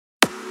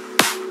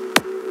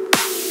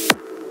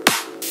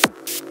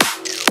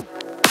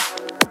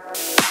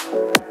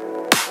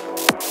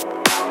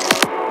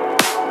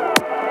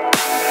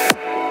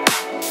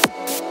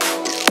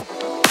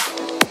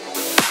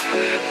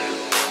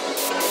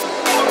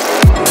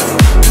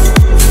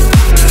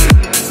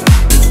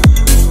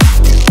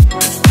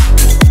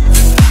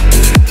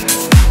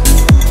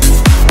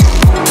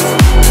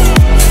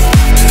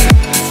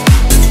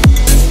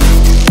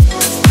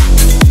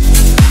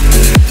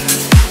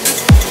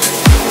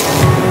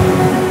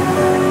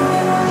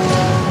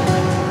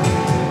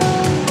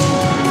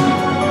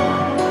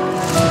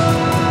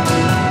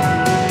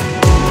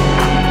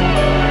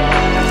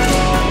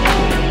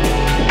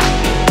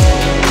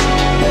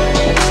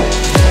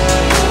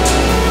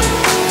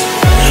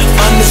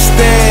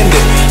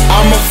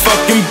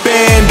fucking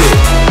bandit.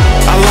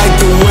 I like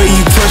the way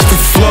you touch the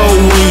flow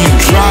when you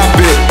drop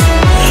it.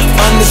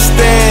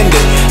 Understand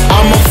it,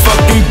 I'm a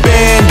fucking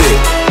bandit.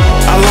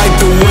 I like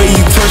the way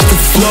you touch the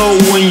flow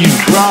when you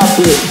drop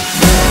it.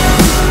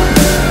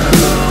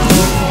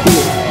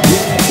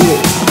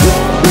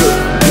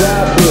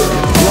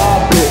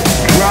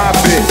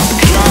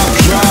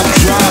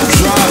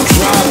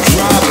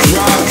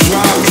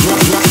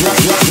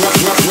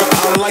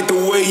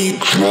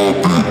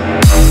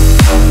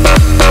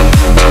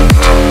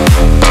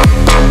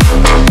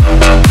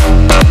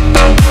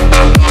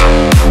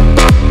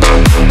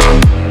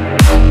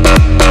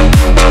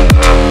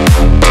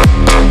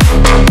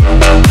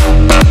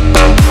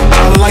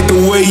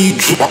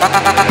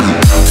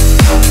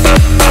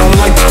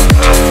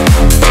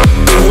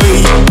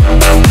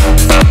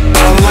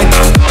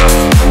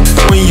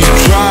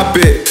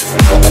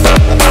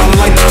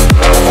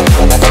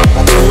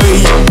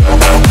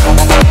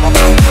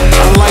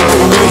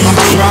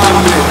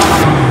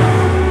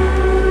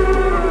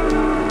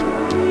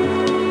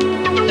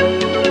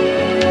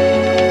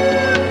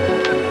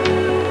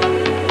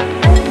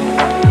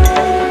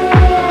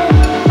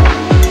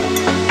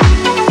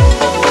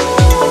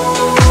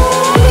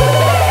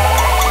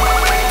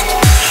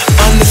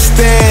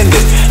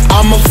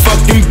 I'm a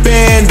fucking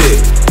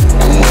bandit.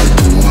 I like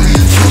the way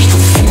you touch the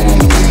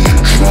floor when you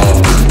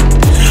drop it.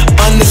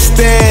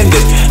 Understand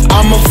it,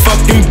 I'm a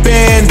fucking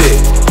bandit.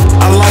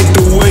 I like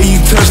the way you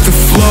touch the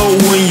floor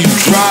when you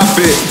drop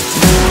it.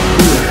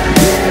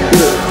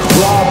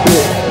 Drop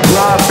it,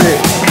 drop it,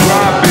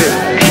 drop it,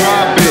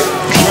 drop it,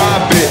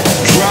 drop it,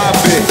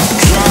 drop it,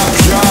 drop,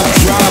 drop,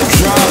 drop,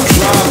 drop,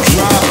 drop,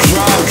 drop,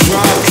 drop, drop,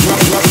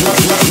 drop, drop,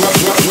 drop,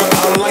 drop, drop.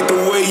 I like the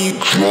way you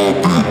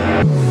drop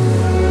it.